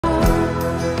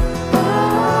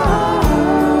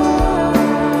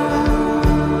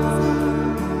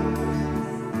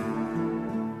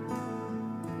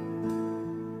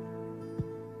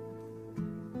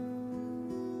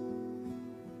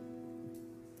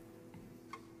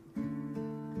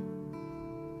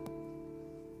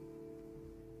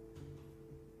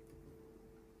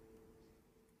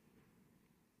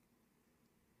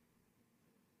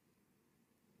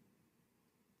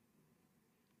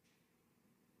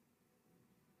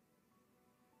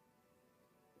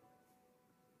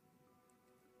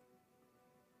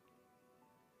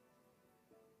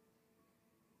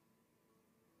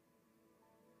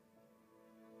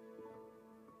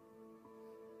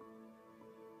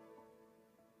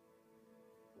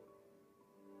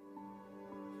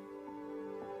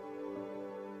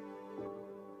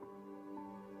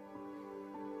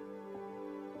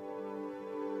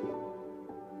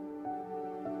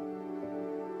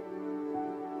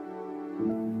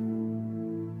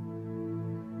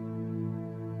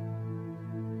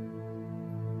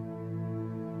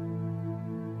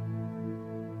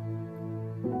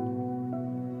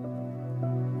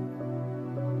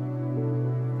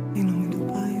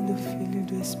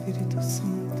Espírito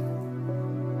Santo.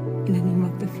 In the name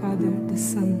of the Father, the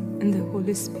Son, and the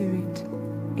Holy Spirit.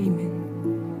 Amen.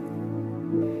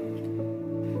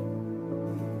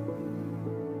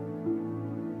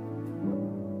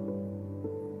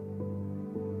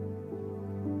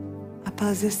 A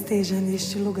paz esteja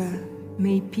neste lugar,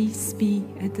 May peace be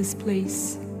at this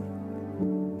place,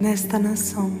 nesta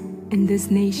nação in this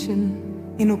nation,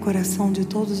 e no coração de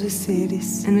todos os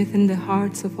seres. and within the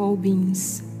hearts of all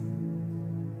beings.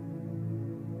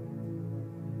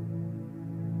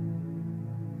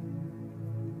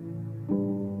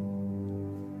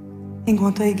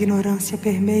 Enquanto a ignorância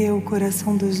permeia o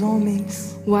coração dos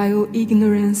homens, While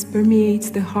ignorance permeates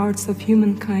the hearts of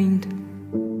humankind,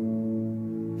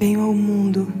 venho ao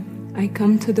mundo I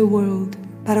come to the world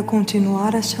para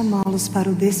continuar a chamá-los para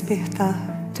o despertar.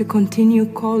 to continue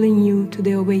calling you to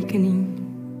the awakening.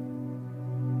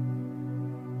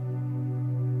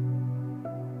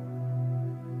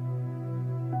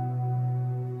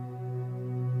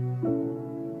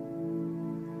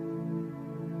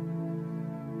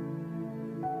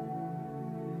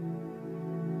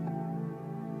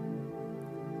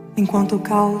 Enquanto o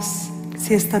caos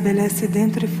se estabelece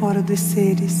dentro e fora dos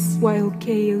seres, While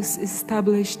chaos is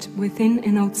established within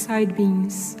and outside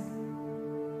beings,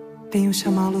 venho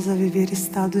chamá-los a viver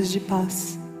estados de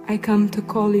paz. I come to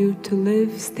call you to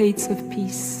live states of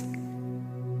peace.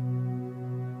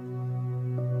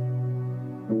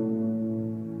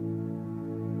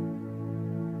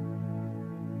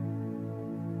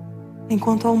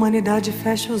 Enquanto a humanidade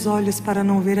fecha os olhos para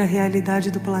não ver a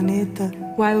realidade do planeta,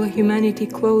 While humanity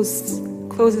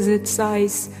closes its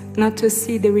eyes not to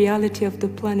see the reality of the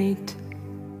planet,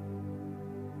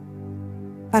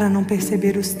 para não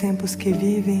perceber os tempos que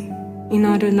vivem in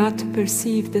order not to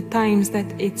perceive the times that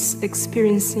it's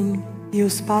experiencing e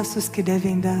os passos que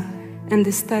devem dar, and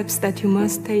the steps that you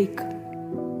must take,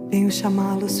 venho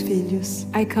chamá-los filhos,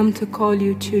 I come to call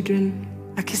you children,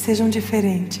 a que sejam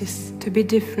diferentes, to be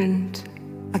different,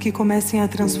 a que comecem a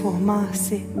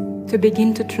transformar-se to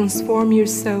begin to transform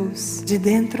yourselves de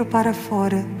dentro para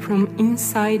fora, from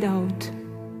inside out.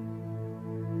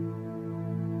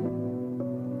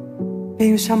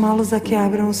 venho chamá-los a que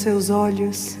abram os seus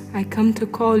olhos, I come to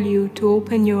call you to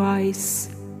open your eyes,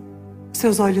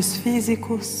 seus olhos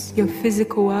físicos, your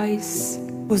physical eyes,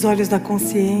 os olhos da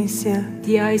consciência,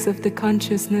 the eyes of the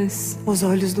consciousness, os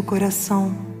olhos do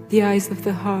coração, the eyes of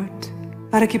the heart,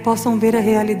 para que possam ver a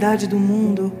realidade do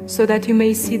mundo, so that you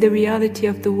may see the reality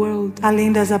of the world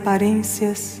além das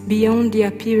aparências beyond the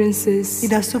appearances e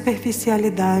da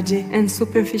superficialidade. and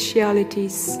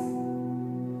superficialities.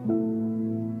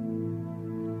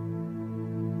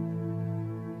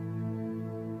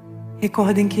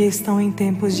 Recordem que estão em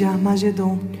tempos de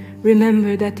Armagedon,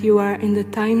 Remember that you are in the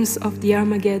times of the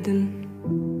Armageddon,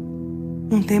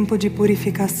 um tempo de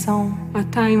purificação, a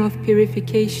time of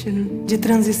purification, de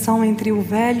transição entre o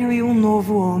velho e o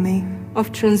novo homem. of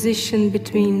transition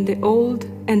between the old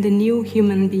and the new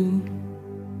human being.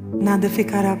 Nada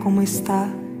ficará como está,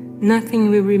 Nothing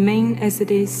will remain as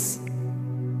it is.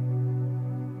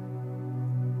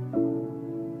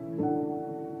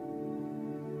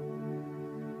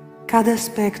 cada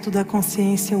aspecto da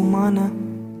consciência humana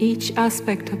Each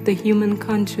aspect of the human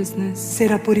consciousness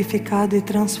será purificado e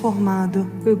transformado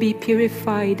will be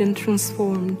purified and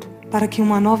transformed, para que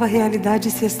uma nova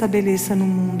realidade se estabeleça no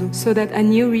mundo, so that a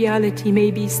new reality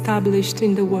may be established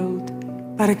in the world,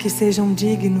 para que sejam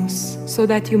dignos so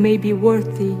that you may be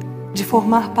worthy de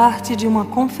formar parte de uma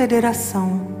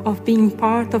confederação of being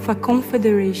part of a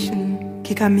confederation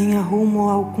que caminha rumo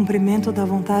ao cumprimento da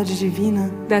vontade divina,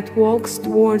 that walks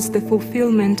towards the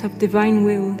fulfillment of divine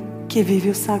will, que vive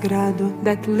o sagrado,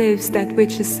 that lives that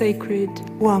which is sacred,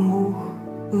 o amor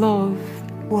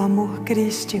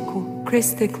crístico,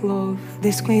 Christic love,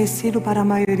 desconhecido para a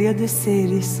maioria dos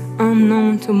seres,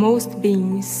 unknown to most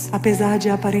beings, apesar de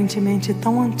aparentemente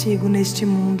tão antigo neste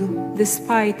mundo.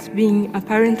 despite being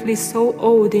apparently so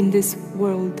old in this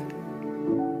world.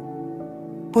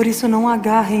 Por isso não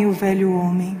agarrem o velho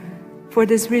homem, For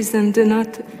this reason, do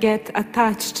not get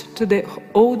attached to the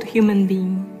old human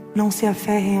being. não se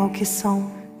aferrem ao que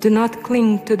são, Do not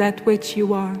cling to that which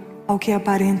you are, ao que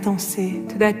aparentam ser.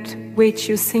 to that which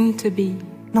you seem to be.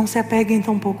 Não se apeguem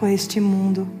tampouco a este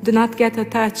mundo, Do not get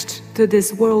attached to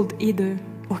this world either,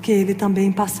 porque ele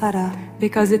também passará.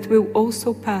 because it will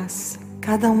also pass.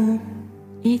 Cada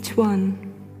Each one,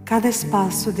 cada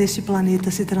espaço deste planeta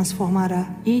se transformará.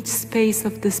 each space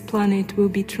of this planet will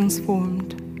be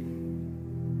transformed.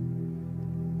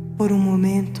 Por um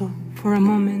momento, For a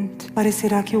moment,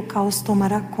 parecerá que o caos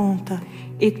tomará conta,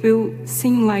 it will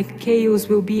seem like chaos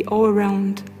will be all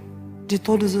around, de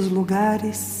todos os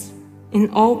lugares, in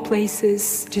all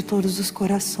places, de todos os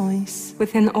corações.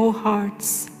 within all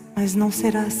hearts. Mas não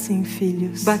será assim,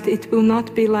 filhos. But it will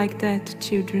not be like that,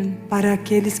 children. Para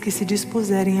aqueles que se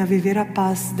dispuserem a viver a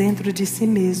paz dentro de si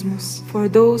mesmos, For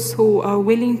those who are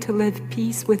willing to live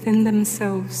peace within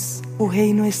themselves, o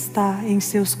reino está em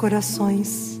seus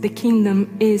corações. the kingdom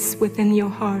is within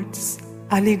your hearts.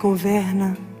 Ali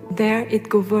governa There it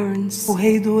governs. o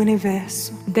Rei do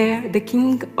Universo. There the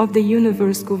King of the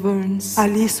universe governs.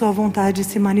 Ali sua vontade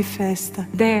se manifesta.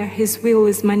 There his will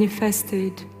is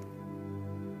manifested.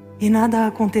 E nada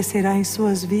acontecerá em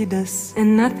suas vidas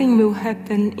And nothing will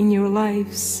happen in your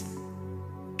lives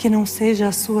que não seja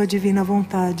a sua divina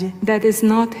vontade. that is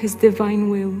not his divine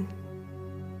will.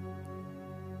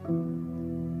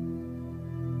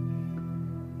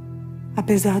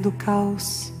 Apesar do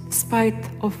caos, Despite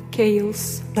of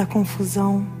chaos, da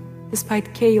confusão, despite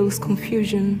chaos,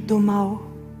 confusion, do mal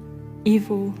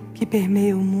evil que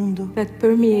permeia o mundo, that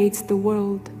permeates the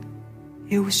world,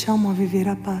 eu o chamo a viver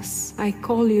a paz. I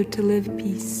call you to live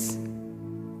peace.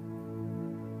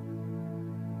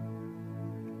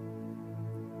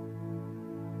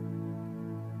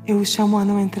 Eu o chamo a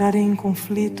não entrarem em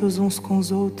conflitos uns com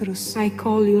os outros. I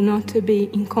call you not to be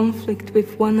in conflict with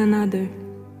one another.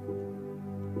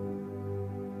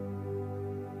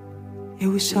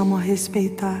 Eu o chamo a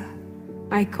respeitar.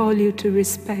 I call you to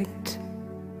respect,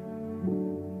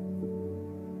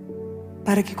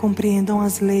 Para que compreendam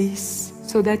as leis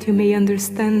so that you may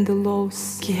understand the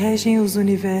laws que regem os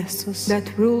universos. that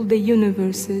rule the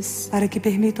universes, Para que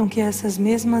permitam que essas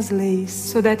mesmas leis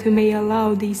so that you may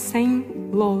allow these same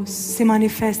laws se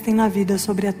manifestem na vida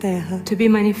sobre a terra. to be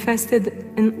manifested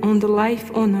on the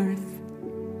life on earth.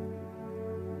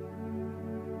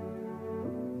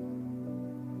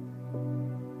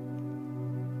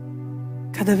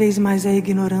 Cada vez mais a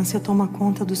ignorância toma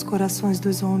conta dos corações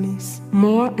dos homens.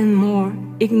 More and more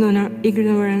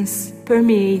ignorance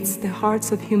permeates the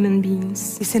hearts of human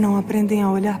beings. E se não aprendem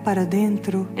a olhar para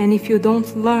dentro, And if you don't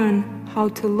learn how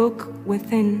to look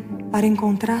within, para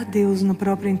encontrar Deus no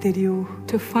próprio interior,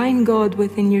 to find God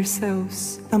within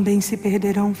yourselves, também se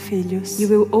perderão, filhos. you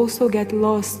will also get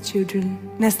lost, children.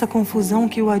 Nesta confusão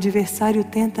que o adversário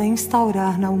tenta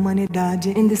instaurar na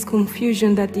humanidade, In this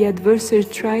confusion that the adversary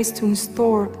tries to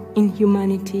install in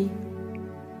humanity,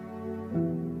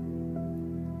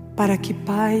 para que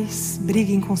pais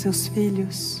briguem com seus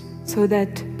filhos, so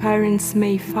that parents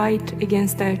may fight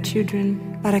against their children,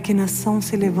 para que nação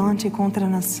se levante contra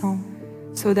nação,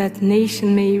 so that nation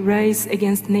may rise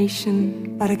against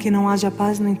nation, para que não haja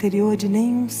paz no interior de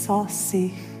nenhum só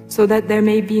ser. so that there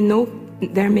may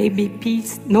be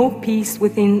peace, no peace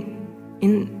within,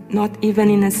 not even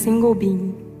in a single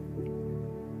being.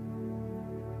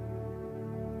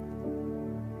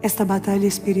 Esta batalha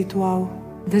espiritual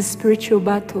The spiritual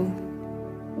battle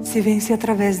se vence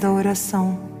através da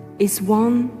oração, is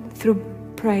won through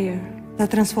prayer, da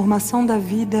transformação da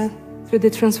vida through the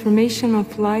transformation of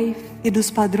life e dos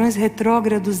padrões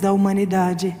retrógrados da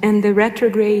humanidade. and the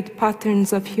retrograde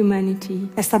patterns of humanity.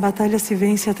 Esta batalha se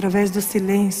vence através do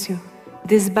silêncio,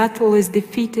 This battle is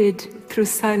defeated through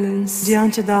silence,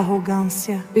 diante da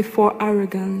arrogância, before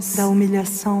arrogance, da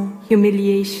humilhação,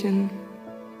 humiliation,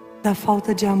 da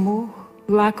falta de amor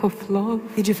lack of love,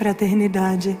 e de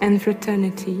fraternidade. and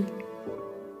fraternity.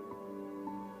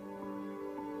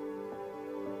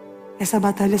 Essa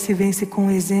batalha se vence com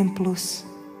exemplos,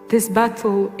 This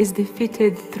battle is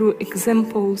defeated through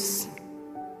examples.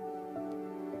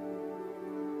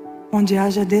 onde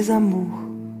haja desamor,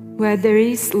 Where there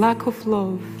is lack of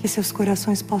love, que seus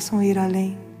corações possam ir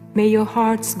além may your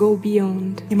hearts go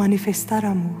beyond e manifestar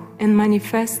amor. and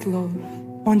manifest love.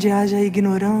 Onde haja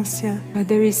ignorância, Where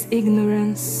there is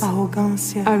ignorance,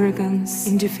 arrogância, arrogance,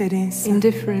 indiferença,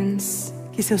 indifference,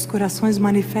 que seus corações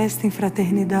manifestem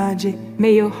fraternidade,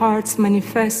 may your hearts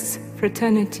manifest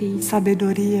fraternity,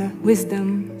 sabedoria,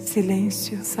 wisdom,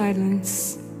 silêncio.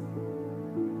 silence.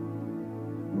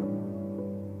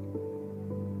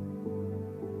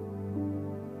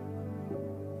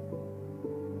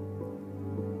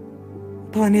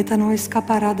 O planeta não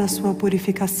escapará da sua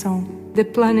purificação. The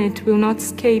planet will not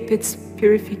escape its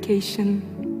purification.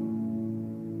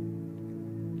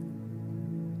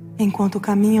 Enquanto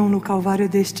caminham no calvário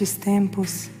destes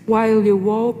tempos, While you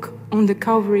walk on the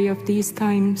Calvary of these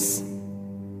times,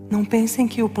 não pensem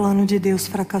que o plano de Deus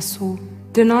fracassou,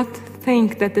 do not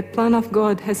think that the plan of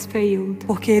God has failed,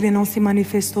 porque ele não se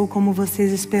manifestou como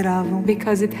vocês esperavam.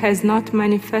 because it has not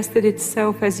manifested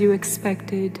itself as you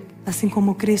expected. Assim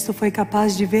como Cristo foi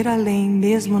capaz de ver além,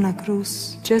 mesmo na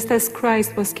cruz, Just as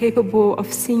Christ was capable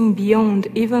of seeing beyond,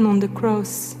 even on the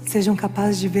cross, sejam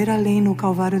capazes de ver além no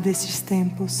Calvário destes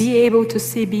tempos. be able to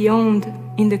see beyond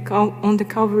on the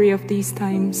Calvary of these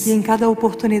times. E em cada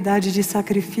oportunidade de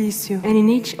sacrifício, And in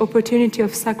each opportunity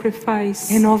of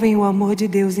sacrifice, renovem o amor de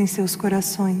Deus em seus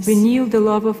corações. renew the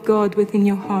love of God within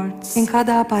your hearts. Em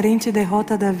cada aparente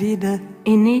derrota da vida,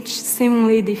 In each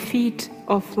seemingly defeat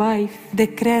of life,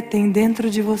 decretem dentro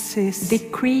de vocês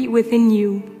decree within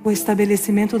you o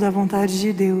estabelecimento da vontade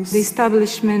de Deus. the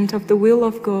establishment of the will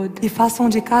of God, E façam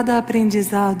de cada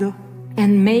aprendizado and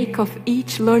make of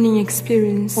each learning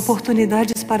experience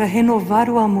oportunidades para renovar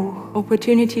o amor,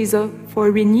 opportunities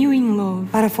for renewing love,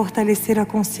 para fortalecer a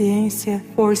consciência,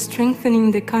 for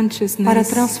strengthening the para consciousness,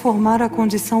 transformar a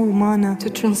condição humana to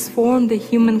transform the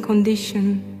human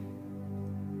condition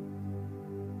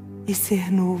e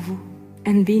ser novo.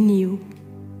 and be new.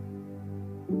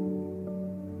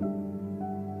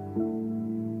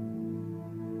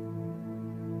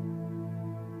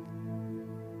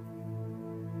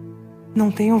 Não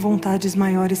tenham vontades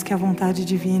maiores que a vontade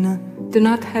divina. Do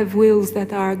not have wills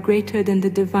that are greater than the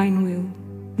divine will.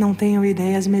 Não tenham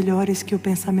ideias melhores que o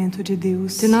pensamento de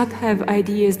Deus. Do not have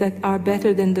ideas that are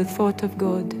better than the thought of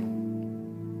God.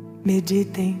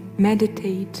 Meditem,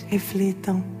 Meditate,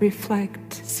 reflitam,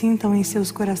 reflect, sintam em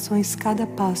seus corações cada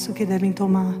passo que devem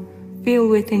tomar feel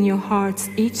within your hearts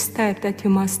each step that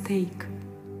you must take,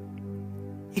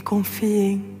 e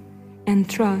confiem and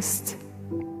trust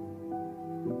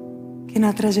que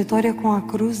na trajetória com a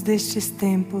cruz destes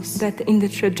tempos, that in the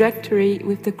trajectory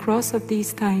with the cross of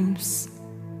these times,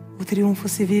 o triunfo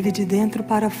se vive de dentro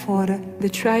para fora. the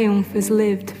triumph is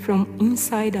lived from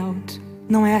inside out.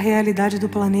 Não é a realidade do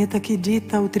planeta que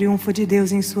dita o triunfo de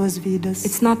Deus em suas vidas.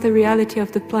 It's not the reality of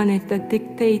the planet that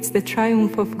dictates the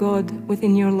triumph of God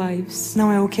within your lives. Não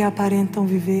é o que aparentam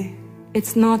viver.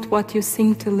 It's not what you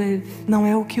seem to live. Não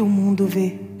é o que o mundo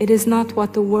vê, It is not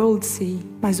what the world see,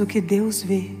 mas o que Deus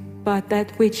vê. but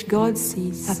that which God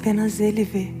sees. Apenas Ele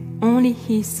vê Only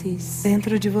He sees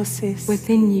dentro de vocês.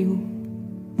 within you.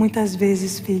 Muitas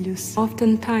vezes, filhos,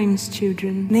 Oftentimes,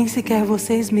 children, nem sequer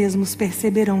vocês mesmos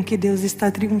perceberão que Deus está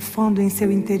triunfando em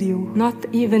seu interior. not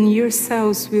even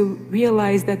yourselves will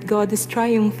realize that God is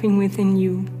triumphing within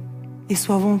you. E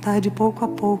sua vontade, pouco a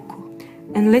pouco,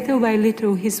 And little by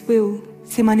little, His will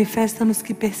se manifesta nos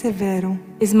que perseveram.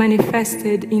 is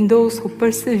manifested in those who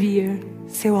persevere.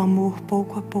 Seu amor,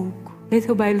 pouco a pouco,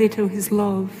 Little by little, His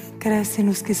love cresce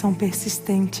nos que são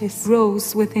persistentes.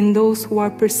 grows within those who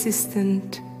are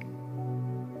persistent,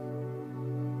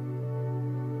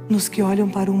 Nos que olham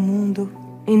para o mundo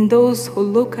in those who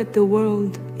look at the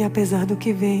world, e, apesar do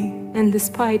que veem, and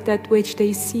despite that which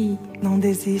they see, não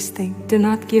desistem. do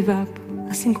not give up.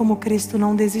 Assim como Cristo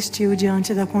não desistiu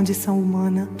diante da condição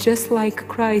humana. Just like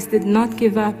Christ did not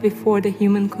give up before the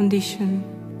human condition.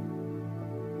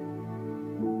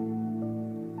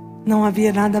 Não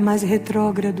havia nada mais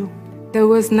retrógrado, There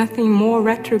was nothing more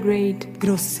retrograde,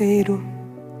 grosseiro,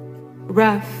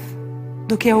 rough,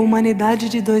 do que a humanidade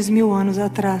de 2000 anos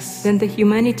atrás. than the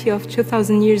humanity of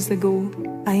 2,000 years ago.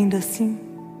 Ainda assim,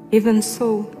 Even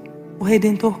so, o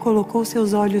Redentor colocou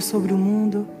seus olhos sobre o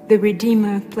mundo, the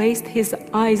Redeemer placed His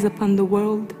eyes upon the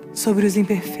world, sobre os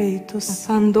imperfeitos,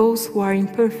 upon those who are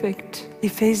imperfect, e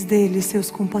fez deles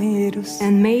seus companheiros.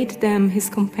 and made them His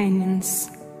companions.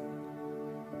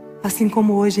 Assim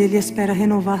como hoje Ele espera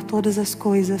renovar todas as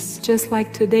coisas, Just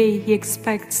like today, He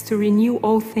expects to renew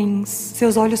all things.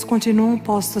 seus olhos continuam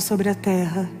postos sobre a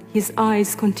terra, His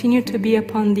eyes continue to be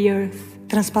upon the earth,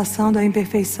 transpassando a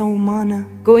imperfeição humana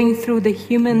going through the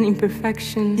human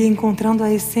imperfection e encontrando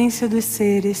a essência dos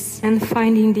seres, and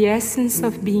finding the essence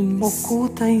of beings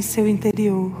oculta em seu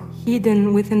interior, hidden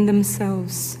within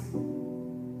themselves,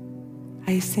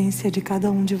 a essência de cada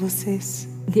um de vocês,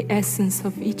 the essence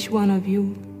of each one of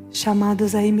you,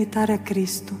 chamados a imitar a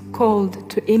Cristo, called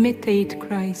to imitate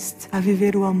Christ, a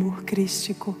viver o amor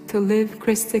crístico. to live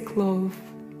Christic love.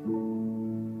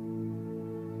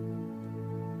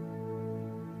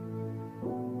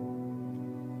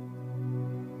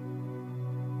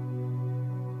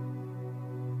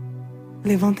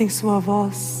 Levantem sua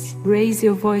voz Raise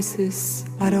your voices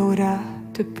para orar.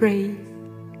 to pray.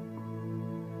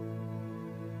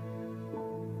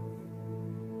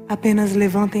 Apenas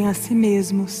levantem a si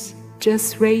mesmos,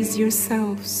 Just raise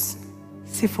yourselves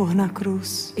se for na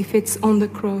cruz. if it's on the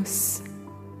cross,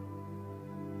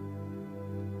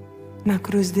 Na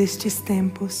cruz destes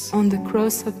tempos, on the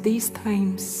cross of these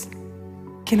times,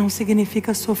 que não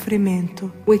significa sofrimento,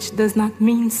 which does not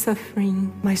mean suffering,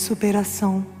 mas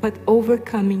superação. but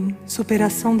overcoming.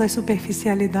 Superação das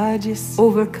superficialidades,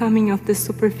 Overcoming of the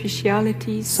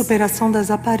superficialities, superação das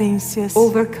aparências,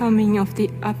 overcoming of the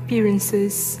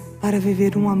appearances, para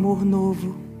viver um amor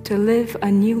novo, to live a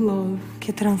new love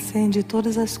que transcende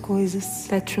todas as coisas.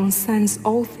 that transcends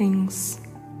all things.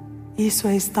 Isso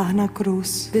é estar na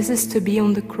cruz. This is to be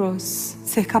on the cross,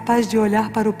 Ser capaz de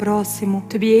olhar para o próximo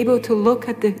to be able to look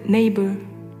at the neighbor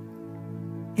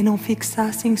e não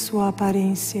fixar-se em sua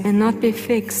aparência, and not be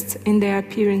fixed in their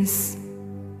appearance,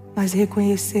 mas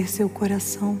reconhecer seu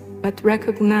coração, but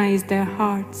recognize their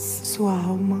hearts, sua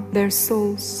alma, their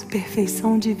souls,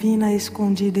 perfeição divina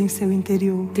escondida em seu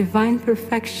interior. divine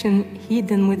perfection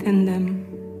hidden within them.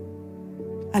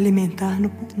 Alimentar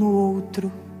no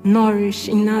outro Nourish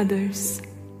in others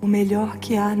o melhor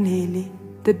que há nele,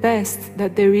 the best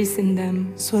that there is in them,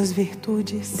 suas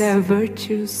virtudes, their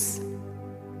virtues,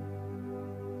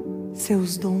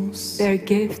 seus dons, their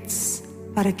gifts,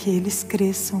 para que eles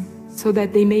cresçam, so that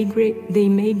they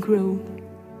may grow.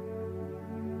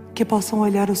 que possam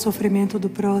olhar o sofrimento do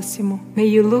próximo May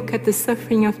you look at the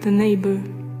suffering of the neighbor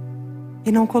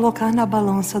e não colocar na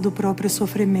balança do próprio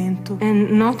sofrimento,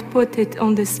 and not put it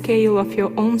on the scale of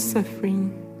your own suffering,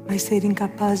 mas ser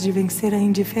incapaz de vencer a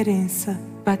indiferença,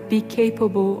 but be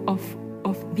capable of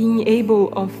being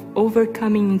able of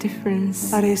overcoming indifference,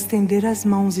 para estender as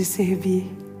mãos e servir.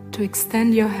 to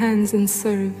extend your hands and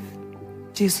serve.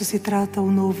 Disso se trata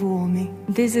o novo homem.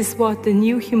 This is what the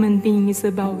new human being is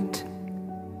about.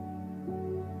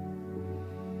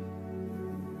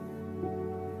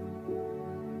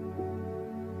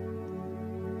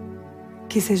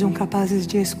 Que sejam capazes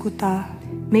de escutar,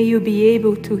 May you be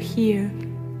able to hear,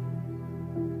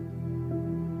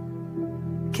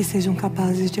 que sejam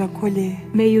capazes de acolher,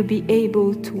 may you be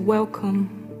able to welcome,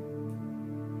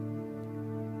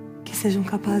 que sejam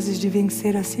capazes de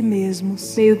vencer a si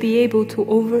mesmos may you be able to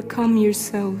overcome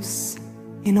yourselves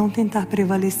e não tentar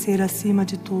prevalecer acima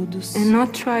de todos. and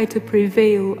not try to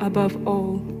prevail above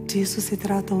all. Disso se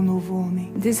trata o novo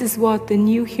homem. This is what the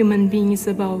new human being is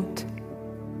about.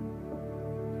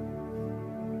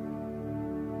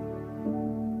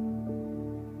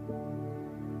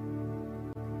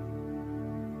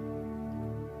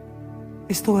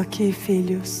 Estou aqui,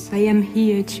 filhos, I am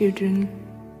here, children,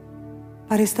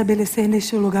 para estabelecer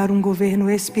neste lugar um governo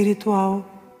espiritual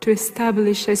to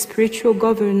establish a spiritual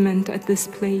government at this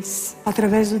place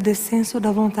através do descenso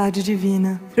da vontade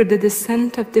divina, through the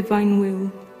descent of divine will,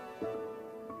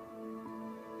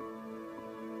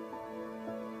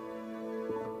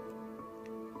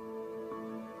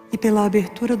 e pela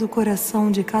abertura do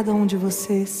coração de cada um de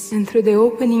vocês, and through the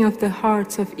opening of the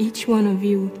hearts of each one of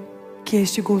you. que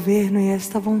este governo e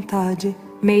esta vontade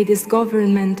May this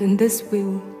government and this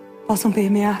will possam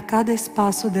permear cada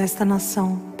espaço desta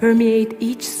nação, permeate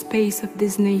each space of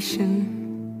this nation,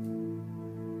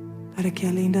 para que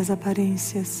além das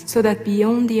aparências, so that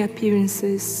beyond the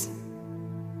appearances,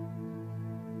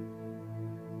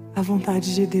 a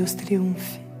vontade de Deus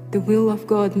triunfe, the will of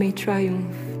God may triumph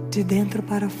de dentro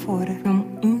para fora, from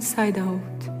inside out,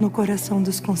 no coração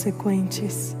dos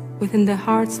consequentes, within the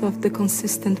hearts of the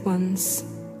consistent ones.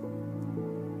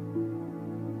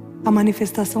 A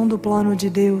manifestação do plano de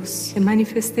Deus The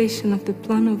manifestation of the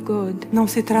plan of God não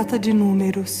se trata de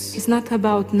números, is not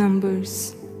about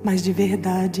numbers, mas de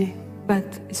verdade. but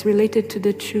is related to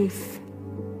the truth.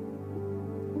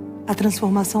 A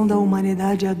transformação da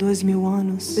humanidade há 2000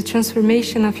 anos The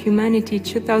transformation of humanity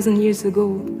 2,000 years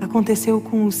ago aconteceu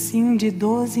com o sim de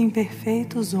 12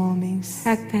 imperfeitos homens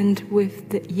happened with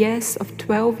the yes of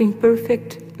 12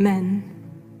 imperfect men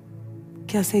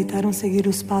que aceitaram seguir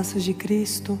os passos de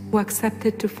Cristo, who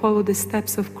accepted to follow the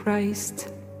steps of Christ,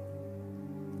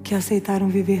 que aceitaram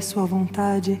viver sua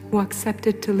vontade who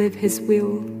accepted to live His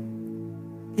will,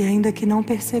 e ainda que não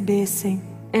percebessem,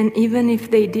 and even if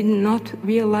they did not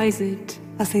realize it,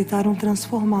 aceitaram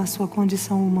transformar sua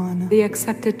condição humana. they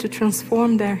accepted to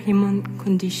transform their human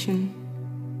condition,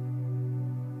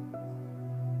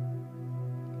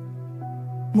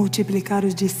 Multiplicar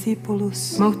os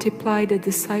discípulos, multiply the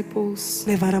disciples,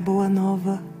 levar a boa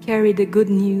nova, carry the good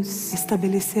news,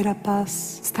 estabelecer a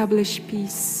paz, establish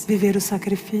peace, viver o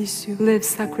sacrifício, live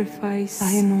sacrifice, a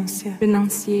renúncia, a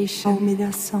renunciation,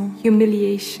 humilhação,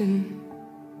 humiliation,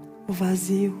 o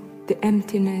vazio. the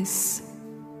emptiness.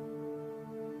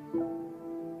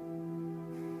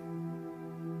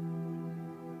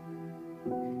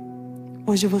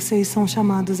 Hoje vocês são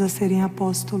chamados a serem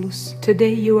apóstolos,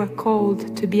 Today you are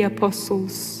called to be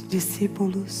apostles,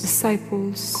 discípulos,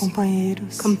 disciples,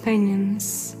 companheiros,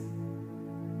 companions,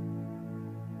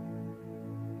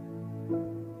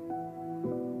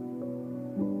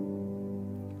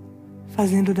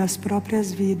 fazendo das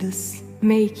próprias vidas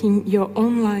making your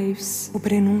own lives o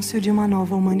prenúncio de uma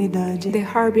nova humanidade. the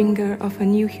harbinger of a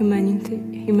new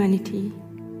humanity.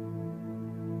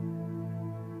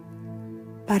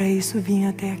 Para isso vim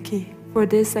até aqui, For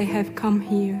this I have come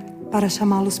here, para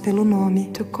chamá-los pelo nome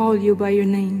to call you by your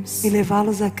names e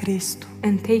levá-los a Cristo,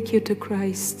 and take you to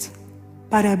Christ,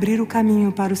 para abrir o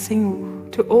caminho para o Senhor,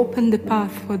 to open the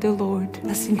path for the Lord,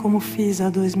 assim como fiz há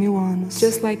 2000 anos.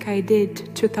 just like I did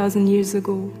 2,000 years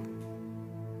ago.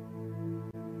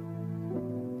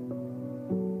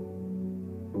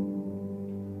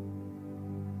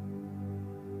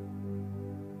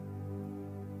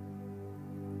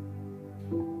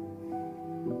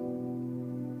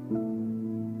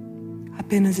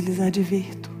 Apenas lhes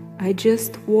advirto, I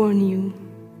just warn you,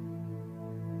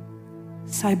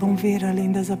 saibam ver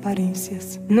além das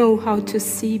aparências, know how to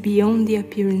see beyond the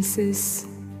appearances,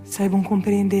 saibam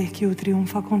compreender que o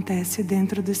triunfo acontece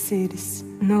dentro dos seres,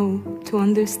 know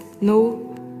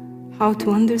how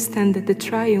to understand that the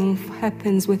triumph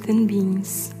happens within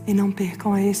beings, e não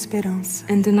percam a esperança,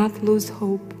 and do not lose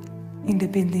hope,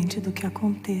 independente do que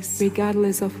aconteça,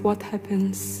 regardless of what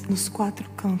happens nos 4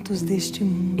 cantos deste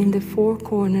mundo. in the 4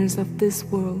 corners of this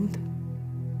world.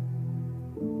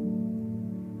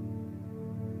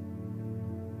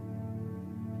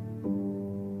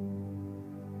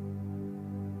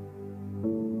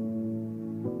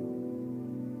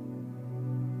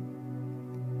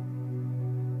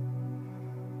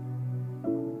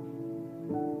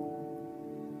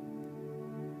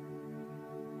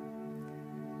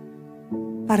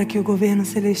 Para que o governo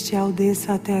celestial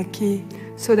desça até aqui,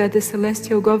 So that the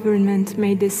celestial government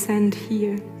may descend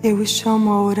here, eu os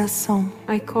chamo à oração.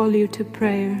 I call you to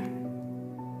prayer.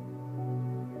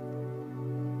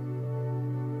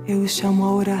 Eu os chamo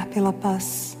a orar pela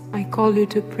paz. I call you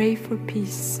to pray for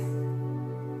peace,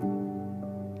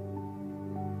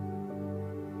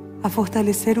 A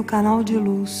fortalecer o canal de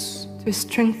luz to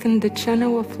strengthen the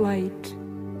channel of light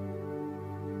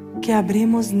que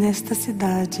abrimos nesta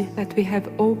cidade, that we have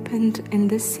opened in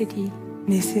this city,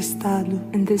 nesse estado,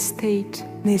 in this state,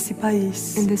 nesse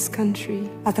país, in this country,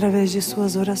 através de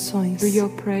suas orações. through your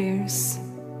prayers.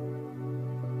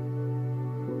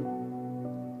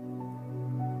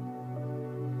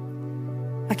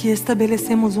 Aqui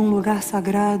estabelecemos um lugar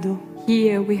sagrado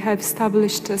Here we have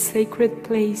established a sacred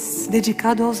place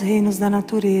dedicado aos reinos da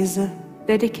natureza,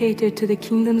 dedicated to the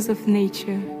kingdoms of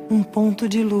nature, um ponto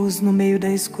de luz no meio da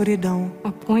escuridão.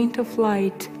 a point of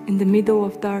light in the middle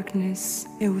of darkness.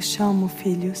 Eu os chamo,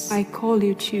 filhos, I call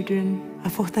you, children, a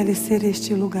fortalecer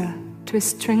este lugar, to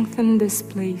strengthen this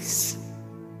place,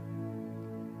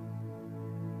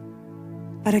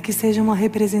 para que seja uma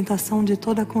representação de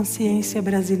toda a consciência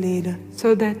brasileira,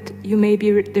 so that you may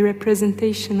be the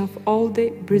representation of all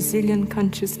the Brazilian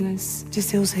consciousness, de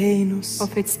seus reinos,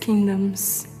 of its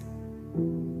kingdoms,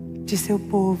 de seu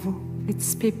povo,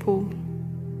 its people,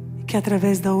 e que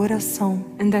através da oração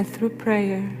and that through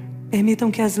prayer permitam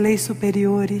que as leis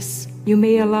superiores you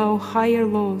may allow higher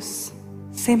laws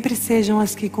sempre sejam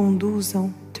as que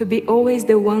conduzam to be always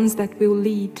the ones that will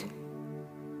lead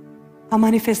à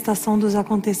manifestação dos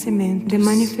acontecimentos, the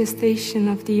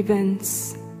manifestation of the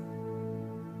events.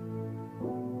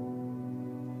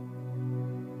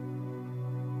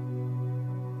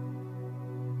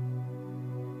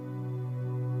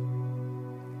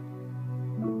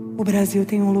 O Brasil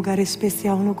tem um lugar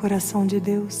especial no coração de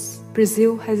Deus,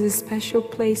 Brazil has a special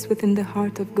place within the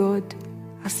heart of God,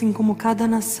 assim como cada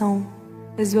nação,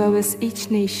 as well as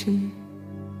each nation.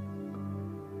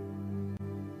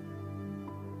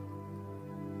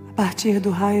 a partir do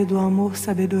raio do amor,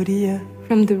 sabedoria,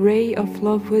 From the ray of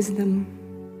love, wisdom,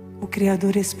 o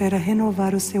Criador espera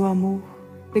renovar o seu amor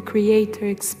the Creator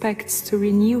expects to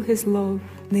renew His love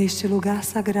neste lugar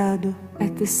sagrado at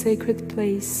the sacred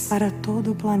place para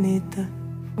todo o planeta.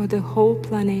 for the whole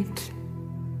planet.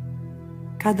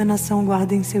 Cada nação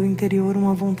guarda em seu interior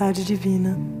uma vontade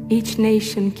divina, Each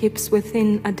nation keeps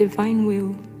within a divine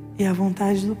will. e a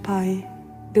vontade do Pai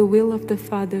The will of the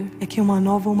Father é que uma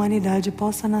nova humanidade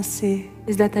possa nascer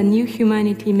is that a new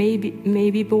humanity may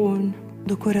be born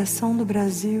do coração do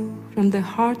Brasil from the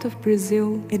heart of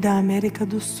Brazil e da América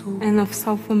do Sul and of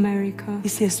South America, e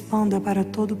se expanda para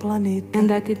todo o planeta. and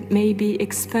that it may be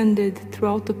expanded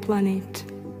throughout the planet.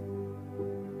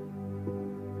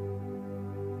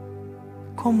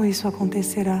 Como isso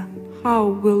acontecerá? How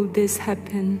will this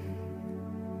happen?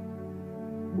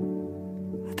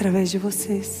 Através de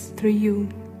vocês. Through you.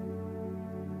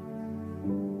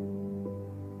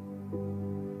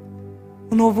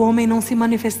 O novo homem não se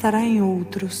manifestará em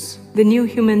outros, The new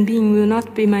human being will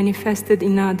not be manifested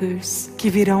in others, que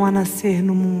virão a nascer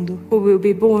no mundo. who will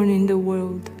be born in the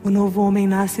world. O novo homem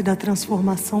nasce da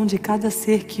transformação de cada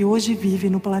ser que hoje vive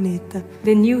no planeta.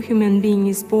 The new human being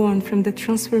is born from the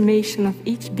transformation of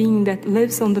each being that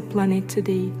lives on the planet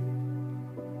today.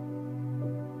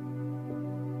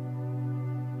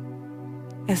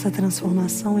 Essa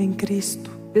transformação em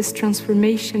Cristo This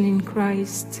transformation in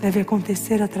Christ deve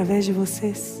acontecer através de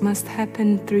vocês. must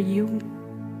happen through you.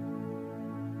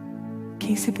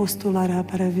 Quem se postulará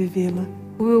para vivê-la?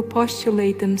 Who will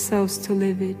postulate themselves to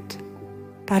live it,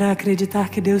 Para acreditar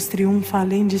que Deus triunfa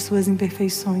além de suas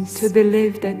imperfeições? to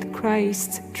believe that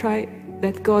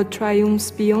God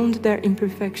triumphs beyond their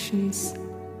imperfections.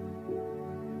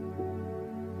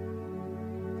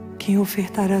 Quem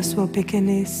ofertará sua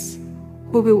pequenez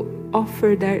Who will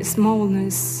offer their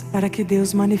smallness para que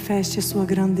Deus manifeste sua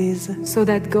grandeza? so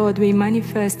that God may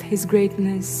manifest His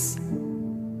greatness?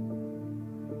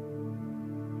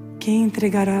 Quem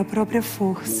entregará a própria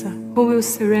força Who will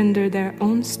surrender their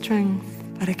own strength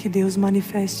para que Deus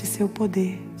manifeste seu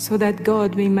poder? so that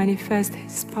God may manifest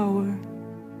His power?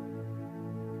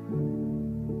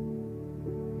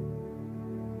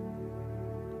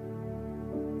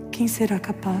 Quem será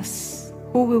capaz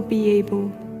Who will be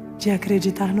able de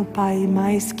acreditar no Pai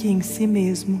mais que em si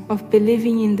mesmo, of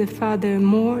believing in the Father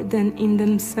more than in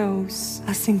themselves,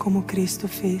 assim como Cristo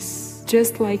fez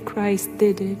just like Christ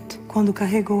did it quando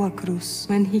carregou a cruz?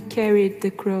 when He carried the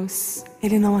cross?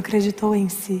 Ele não acreditou em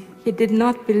si, He did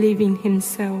not believe in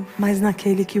Himself, mas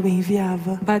naquele que o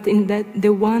enviava. but in the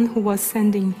one who was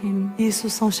sending Him. Isso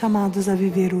são chamados a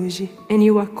viver hoje. And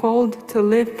you are called to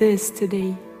live this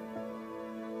today.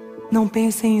 Não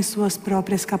pensem em suas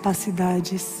próprias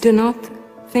capacidades. Do not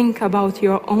think about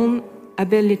your own Não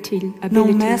abilities.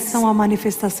 meçam a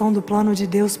manifestação do plano de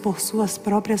Deus por suas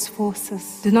próprias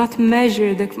forças. Do not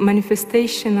measure the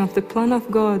manifestation of the plan of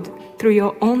God through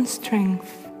your own strength,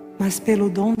 Mas pelo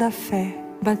dom da fé,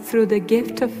 but through the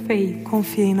gift of faith.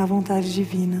 confiem na vontade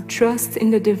divina. Trust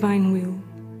in the divine will.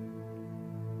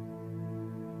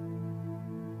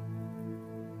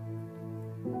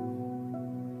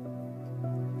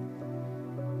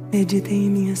 Meditem em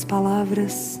minhas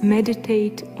palavras,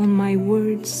 Meditate on my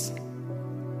words.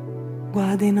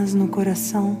 guardem-nas no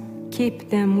coração. Keep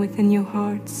them within your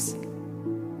hearts.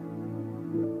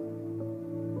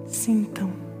 Sintam,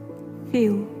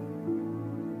 Feel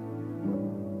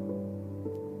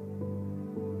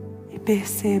e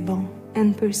percebam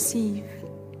and perceive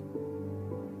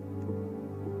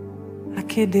a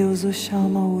que Deus o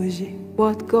chama hoje.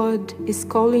 what God is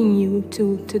calling you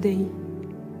to today.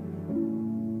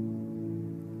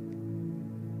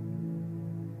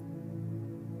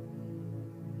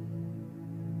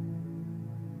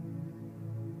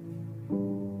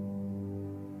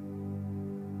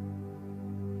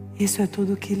 Isso é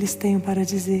tudo o que lhes tenho para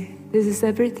dizer. This is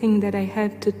everything that I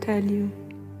have to tell you.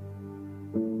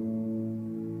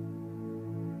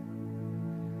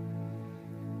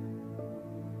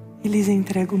 E lhes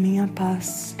entrego minha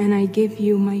paz. And I give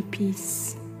you my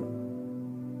peace.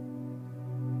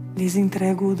 Lhes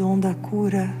entrego o dom da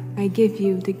cura, I give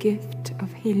you the gift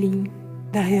of healing,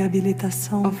 da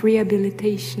reabilitação, of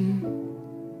rehabilitation,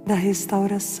 da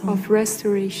restauração, of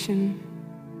restoration,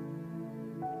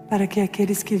 para que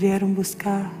aqueles que vieram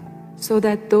buscar so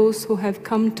that those who have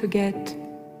come to get,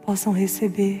 possam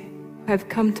receber who have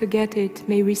come to get it,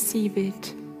 may receive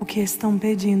it, o que estão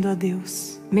pedindo a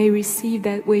Deus. may receive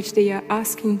that which they are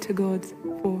asking to God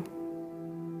for.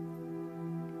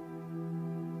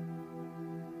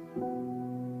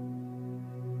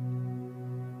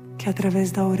 Que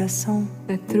através da oração,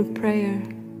 That through prayer,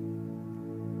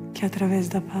 que através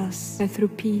da paz, that through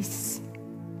peace,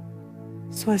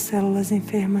 suas células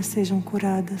enfermas sejam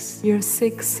curadas, your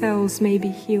sick cells may be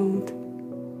healed,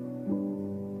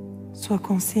 sua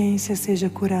consciência seja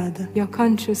curada your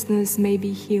consciousness may be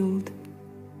healed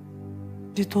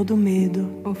de todo medo,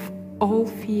 of all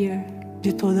fear,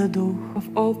 de toda dor, of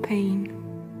all pain,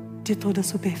 de toda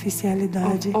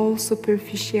superficialidade, of all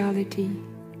superficiality,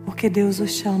 porque Deus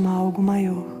os chama a algo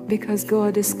maior. because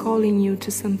God is calling you to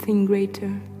something greater.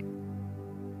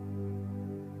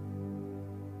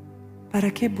 Para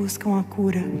que buscam a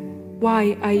cura?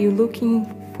 Why are you looking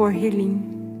for healing?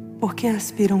 Por que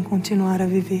aspiram continuar a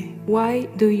viver? Why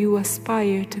do you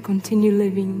aspire to continue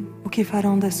living? O que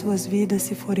farão das suas vidas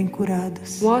se forem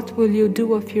curados? What will you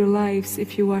do of your lives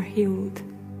if you are healed?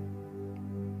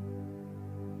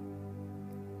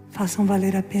 Façam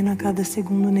valer a pena cada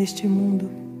segundo neste mundo.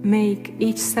 Make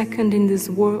each second in this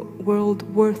world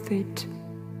worth it.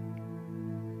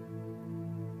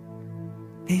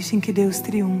 Deixem que Deus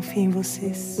triunfe em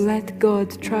vocês. Let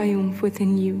God triumph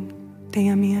within you.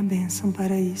 Tenha minha bênção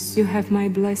para isso. You have my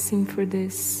blessing for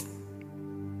this.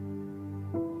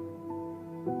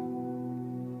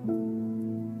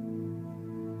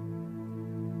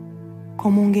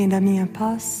 Comunguem da minha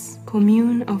paz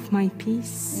Commune of my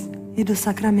peace e do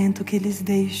sacramento que lhes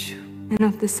deixo, and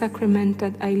of the sacrament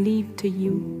that I leave to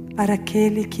you, para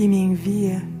aquele que me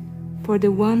envia, for the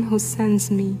one who sends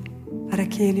me, para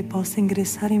que ele possa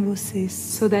ingressar em vocês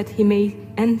so that he may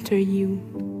enter you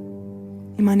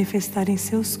e manifestar em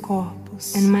seus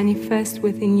corpos and manifest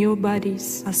within your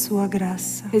bodies a sua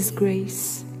graça. his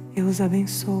grace. Eu os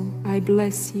abençoo. I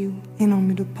bless you. Em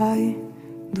nome do Pai,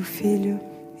 do Filho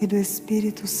e do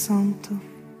Espírito Santo.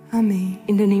 Amém.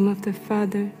 In the name of the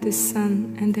Father, the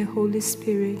Son, and the Holy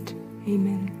Spirit.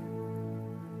 Amen.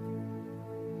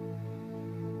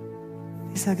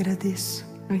 Lhes agradeço.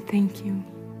 I thank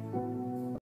you.